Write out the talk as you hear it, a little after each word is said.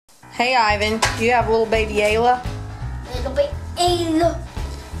Hey, Ivan. Do you have little baby Ayla? Little baby Ayla.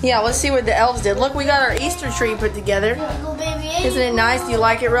 Yeah, let's see what the elves did. Look, we got our Easter tree put together. Little baby Ayla. Isn't it nice? Do you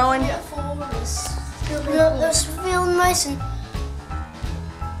like it, Rowan? Yeah, that's real nice and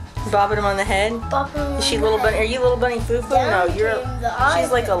Bobbing him on the head. Is she little bunny? Are you little bunny Foo Foo? No,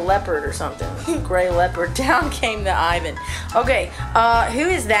 she's like a leopard or something. Gray leopard. Down came the Ivan. Okay, who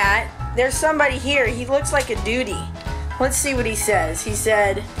is that? There's somebody here. He looks like a duty. Let's see what he says. He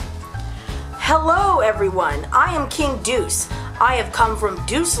said, "Hello, everyone. I am King Deuce. I have come from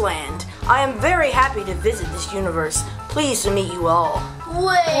Deuce Land. I am very happy to visit this universe. Pleased to meet you all."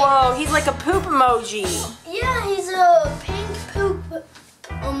 Wait. Whoa, he's like a poop emoji. Yeah, he's a pink poop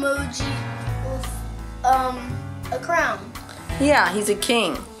emoji with a crown. Yeah, he's a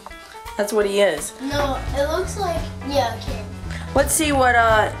king. That's what he is. No, it looks like a king. Let's see what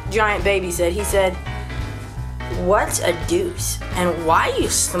Giant Baby said. He said, "What's a deuce? And why you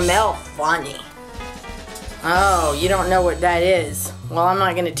smell funny?" Oh, you don't know what that is. Well, I'm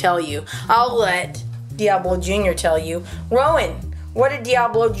not going to tell you. I'll let Diablo Jr. tell you. Rowan, what did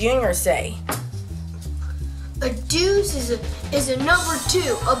Diablo Jr. say? A deuce is a number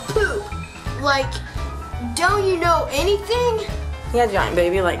 2, a poop. Like, don't you know anything? Yeah, Giant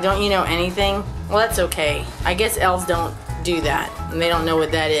Baby, like, don't you know anything? Well, that's okay. I guess elves don't do that, and they don't know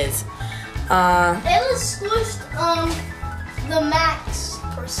what that is. Ayla squished the Max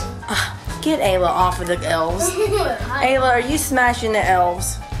person. Get Ayla off of the elves. Ayla, are you smashing the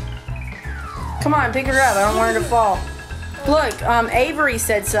elves? Come on, pick her up. I don't want her to fall. Look, Avery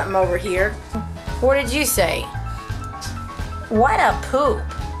said something over here. What did you say? What a poop.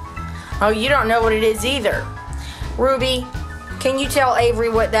 Oh, you don't know what it is either. Ruby, can you tell Avery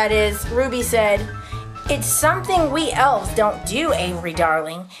what that is? Ruby said, "It's something we elves don't do, Avery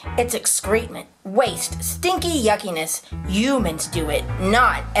darling. It's excrement, waste, stinky yuckiness. Humans do it,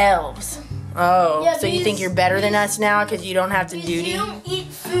 not elves." Oh, Yeah, so you think you're better than us now because you don't have to duty? You don't eat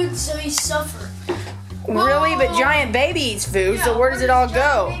food, so you suffer. Really? But Giant Baby eats food, so where does it all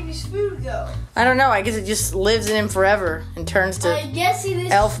go? Giant Baby's food go? I don't know. I guess it just lives in him forever and turns to I guess he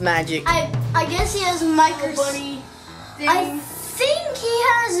elf magic. I guess he has bunny thing. I think he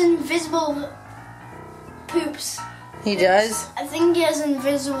has invisible poops. He does? I think he has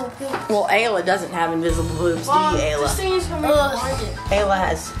invisible poops. Well, Ayla doesn't have invisible poops, do you, Ayla? This thing is gonna make blinded. Ayla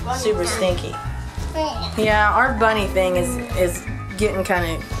has super stinky. Yeah, our bunny thing is getting kind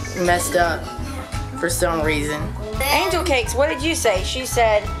of messed up for some reason. Angel Cakes, what did you say? She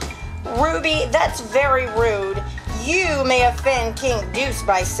said, "Ruby, that's very rude. You may offend King Deuce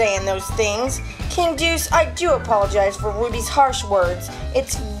by saying those things. King Deuce, I do apologize for Ruby's harsh words.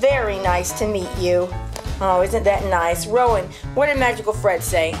 It's very nice to meet you." Oh, isn't that nice? Rowan, what did Magical Fred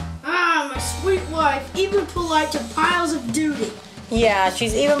say? Ah, my sweet wife, even polite to piles of duty. Yeah,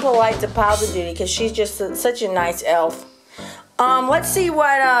 she's even polite to piles of duty because she's just such a nice elf. Let's see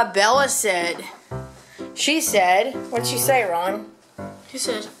what Bella said. She said, what'd she say, Ron? She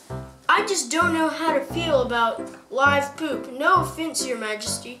said, "I just don't know how to feel about live poop. No offense, Your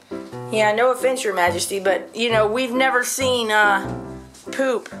Majesty." Yeah, no offense, Your Majesty, but, you know, we've never seen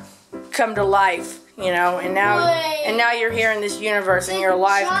poop come to life, you know, and now you're here in this universe and you're a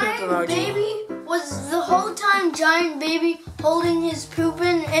live poop emoji. Baby was the whole time Giant Baby holding his poop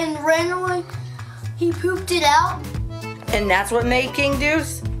in, and randomly he pooped it out. And that's what made King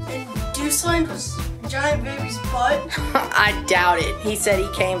Deuce? And Deuceland was Giant Baby's butt. I doubt it. He said he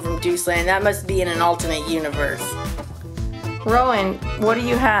came from Deuceland. That must be in an alternate universe. Rowan, what do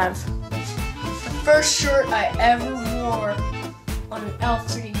you have? First shirt I ever wore on an elf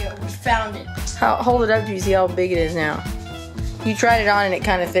video. We found it. Hold it up to you, see how big it is now. You tried it on and it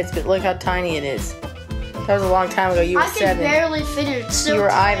kind of fits, but look how tiny it is. That was a long time ago. You were 7. I can barely fit it. It's so you were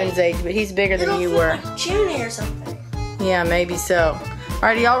tight. Ivan's age, but he's bigger than you were. Like Junie or something. Yeah, maybe so.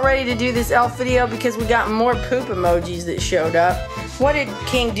 Alright, y'all ready to do this elf video? Because we got more poop emojis that showed up. What did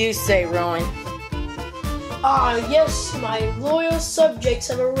King Deuce say, Rowan? Ah, yes, my loyal subjects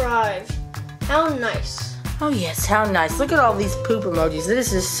have arrived. How nice. Oh yes, how nice. Look at all these poop emojis.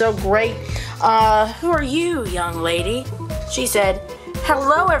 This is so great. Who are you, young lady? She said,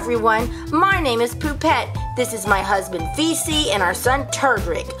 "Hello everyone, my name is Poopette. This is my husband Fecy and our son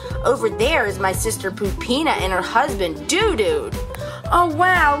Turdrick. Over there is my sister Poopina and her husband Doo-Doo. Oh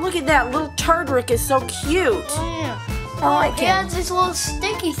wow, look at that, little Turdrick is so cute. Oh yeah. I like him. He has this little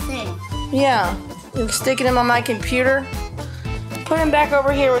sticky thing. Yeah, you're sticking him on my computer. Put him back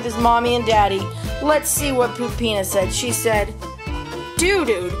over here with his mommy and daddy. Let's see what Poopina said. She said,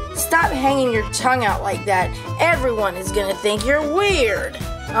 "Doo-Doo, stop hanging your tongue out like that. Everyone is gonna think you're weird."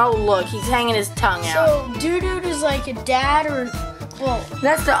 Oh look, he's hanging his tongue out. So Doo-Doo is like a dad or Well,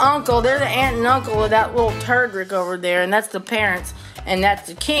 That's the uncle. They're the aunt and uncle of that little turdrick over there, and that's the parents, and that's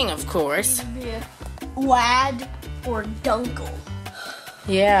the king, of course. be a lad or dunkle.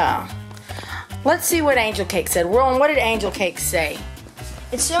 Yeah. Let's see what Angel Cake said. Rowan, what did Angel Cake say?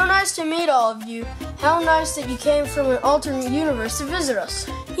 It's so nice to meet all of you. How nice that you came from an alternate universe to visit us.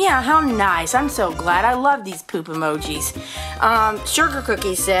 Yeah, how nice. I'm so glad. I love these poop emojis. Sugar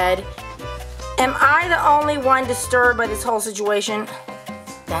Cookie said, am I the only one disturbed by this whole situation?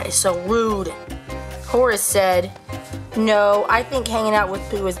 That is so rude. Horace said, no, I think hanging out with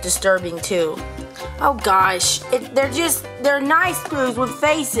Pooh is disturbing too. Oh gosh, they're nice Poohs with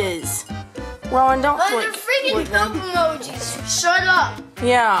faces. Rowan, don't They're flick freaking with them. poop emojis. Shut up.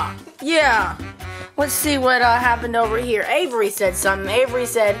 Yeah. Let's see what happened over here. Avery said something. Avery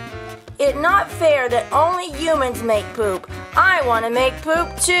said, it's not fair that only humans make poop. I want to make poop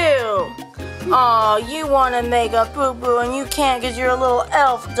too. Oh, you want to make a poo-poo and you can't because you're a little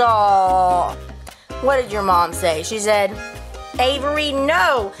elf doll. What did your mom say? She said, Avery,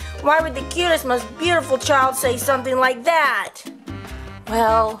 no. Why would the cutest, most beautiful child say something like that?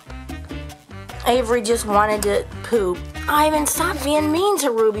 Well, Avery just wanted to poop. Ivan, stop being mean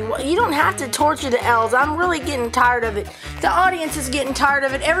to Ruby. You don't have to torture the elves. I'm really getting tired of it. The audience is getting tired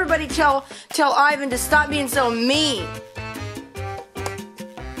of it. Everybody tell Ivan to stop being so mean.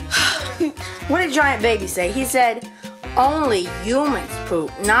 What did Giant Baby say? He said, only humans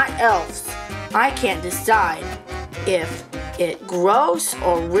poop, not elves. I can't decide if it's gross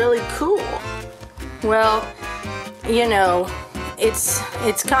or really cool. Well, you know,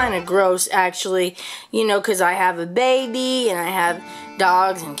 it's kind of gross actually, you know, because I have a baby and I have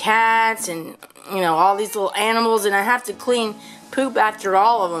dogs and cats and, you know, all these little animals, and I have to clean poop after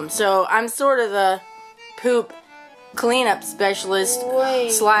all of them. So I'm sort of a poop cleanup specialist /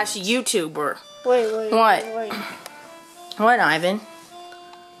 YouTuber. Wait. What? What, Ivan?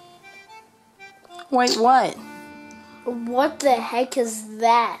 Wait, what? What the heck is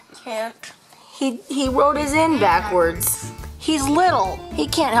that? Can't. He wrote his N backwards. He's little. He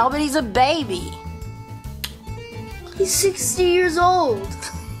can't help it. He's a baby. He's 60 years old.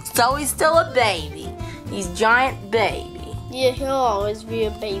 So he's still a baby. He's Giant Baby. Yeah, he'll always be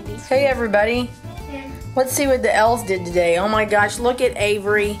a baby. Hey, everybody. Let's see what the elves did today. Oh my gosh, look at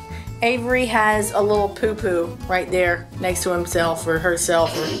Avery. Avery has a little poo-poo right there next to himself or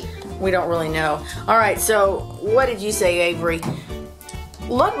herself. Or we don't really know. All right, so what did you say, Avery?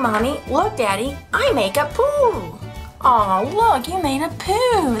 Look, Mommy. Look, Daddy. I make a poo. Oh, look, you made a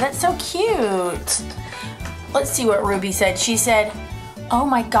poo. That's so cute. Let's see what Ruby said. She said, oh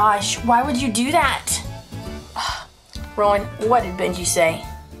my gosh, why would you do that? Rowan, what did Benji say?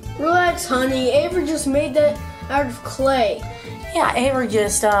 Relax, honey. Avery just made that out of clay. Yeah, Avery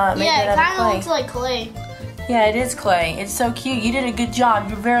just made that out of clay. Yeah, it kind of looks like clay. Yeah, it is clay. It's so cute. You did a good job.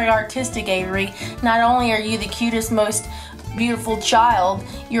 You're very artistic, Avery. Not only are you the cutest, most beautiful child,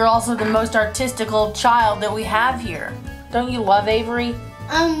 you're also the most artistical child that we have here. Don't you love Avery?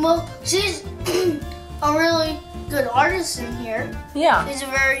 Well, she's a really good artist in here. Yeah. She's a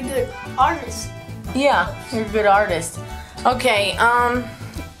very good artist. Yeah, you're a good artist. Okay,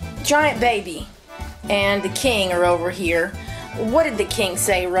 Giant Baby and the King are over here. What did the King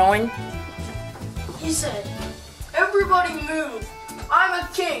say, Rowan? He said, everybody move. I'm a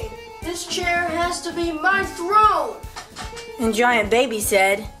king. This chair has to be my throne. And Giant Baby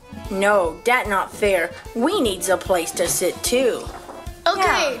said, no, that not fair. We needs a place to sit too.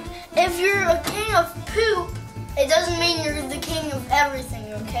 Okay, if you're a king of poop, it doesn't mean you're the king of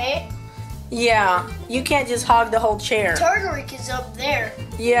everything, okay? Yeah, you can't just hog the whole chair. Tartarik is up there.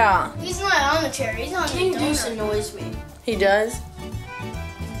 Yeah. He's not on the chair, he's on King the Deuce donut. annoys me. He does?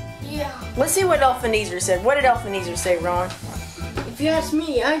 Yeah. Let's see what Elfenezer said. What did Elfenezer say, Ron? If you ask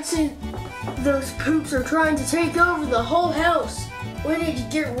me, I'd say those poops are trying to take over the whole house. We need to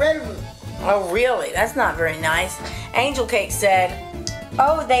get rid of them. Oh, really? That's not very nice. Angel Cake said,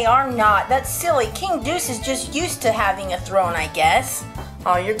 oh, they are not. That's silly. King Deuce is just used to having a throne, I guess.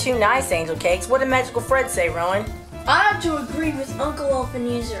 Oh, you're too nice, Angel Cakes. What did Magical Fred say, Rowan? I have to agree with Uncle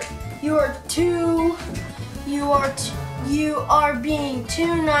Elfenezer. You are being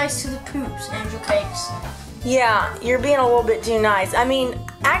too nice to the poops, Angel Cakes. Yeah, you're being a little bit too nice. I mean,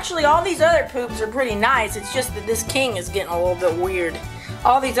 actually, all these other poops are pretty nice. It's just that this king is getting a little bit weird.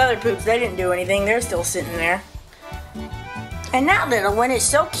 All these other poops, they didn't do anything. They're still sitting there. And that little one is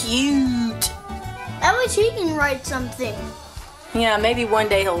so cute. At least he can write something Yeah, maybe one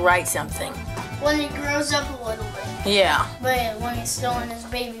day he'll write something. when he grows up a little bit. Yeah, But when he's still in his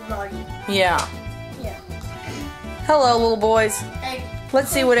baby body. yeah. Yeah. Hello, little boys. Hey, Let's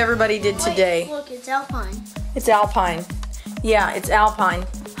see what everybody did wait, today. look, it's Alpine. It's Alpine. Yeah, it's Alpine.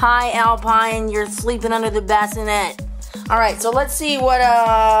 Hi, Alpine. You're sleeping under the bassinet. All right, so let's see what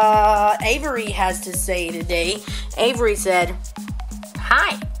Avery has to say today. Avery said,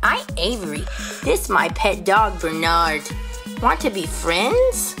 "Hi, I'm Avery. This is my pet dog, Bernard. Want to be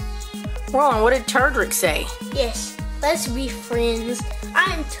friends?" Rowan, what did Turdrick say? Yes, let's be friends.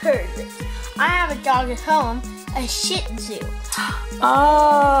 I'm Turdrick. I have a dog at home, a Shih Tzu.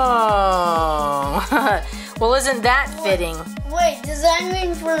 Oh. Well, isn't that fitting? Wait, does that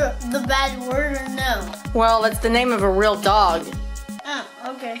mean for the bad word or no? Well, that's the name of a real dog. Oh,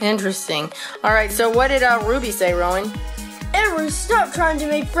 okay. Interesting. All right, so what did Ruby say, Rowan? Avery, stop trying to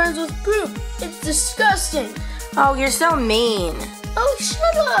make friends with poop. It's disgusting. Oh, you're so mean. Oh,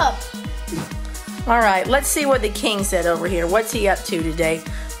 shut up. All right, let's see what the king said over here. What's he up to today?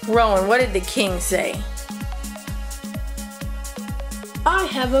 Rowan, what did the king say? I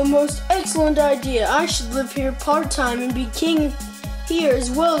have a most excellent idea. I should live here part-time and be king here as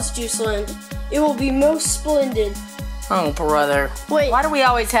well as Juiceland. It will be most splendid. Oh, brother. Wait. Why do we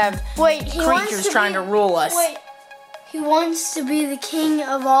always have Wait, he creatures trying to rule us? Wait, he wants to be the king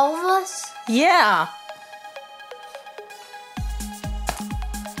of all of us? Yeah.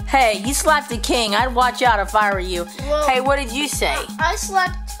 Hey, you slapped the king. I'd watch out if I were you. Well, hey, what did you say? I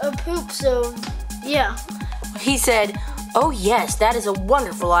slapped a poop, so yeah. He said, "Oh yes, that is a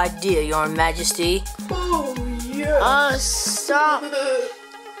wonderful idea, Your Majesty." Oh, yeah. Stop.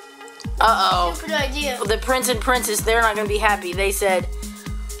 Uh-oh. Stupid idea. The prince and princess, they're not going to be happy. They said,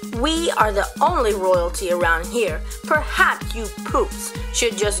 "We are the only royalty around here. Perhaps you poops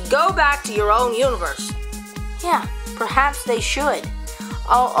should just go back to your own universe." Yeah, perhaps they should.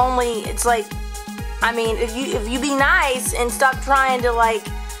 Only it's like, I mean, if you be nice and stop trying to like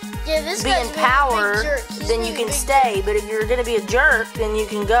Yeah, this be guy's in being a power, big jerk. He's then being you a can big stay. But if you're gonna be a jerk, then you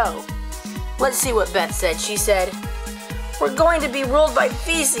can go. Let's see what Beth said. She said, "We're going to be ruled by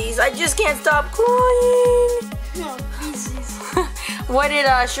feces. I just can't stop crying." No, pieces. What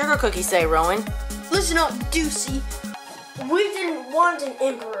did Sugar Cookie say, Rowan? Listen up, Deucey. We didn't want an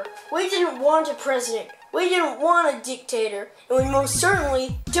emperor. We didn't want a president. We didn't want a dictator. And we most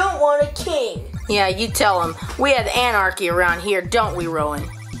certainly don't want a king. Yeah, you tell him. We have anarchy around here, don't we, Rowan?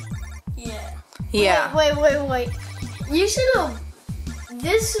 Yeah. Yeah. Wait. You should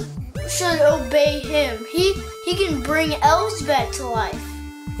this should obey him. He can bring elves back to life.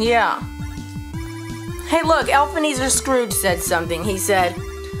 Yeah. Hey, look, Ebenezer Scrooge said something. He said,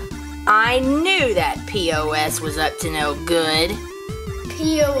 "I knew that POS was up to no good."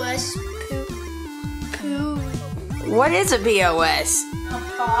 POS. What is a POS? A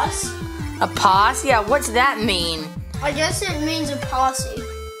posse? A posse? Yeah, what's that mean? I guess it means a posse.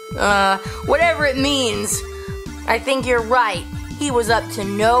 Whatever it means, I think you're right. He was up to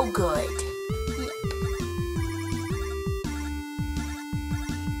no good.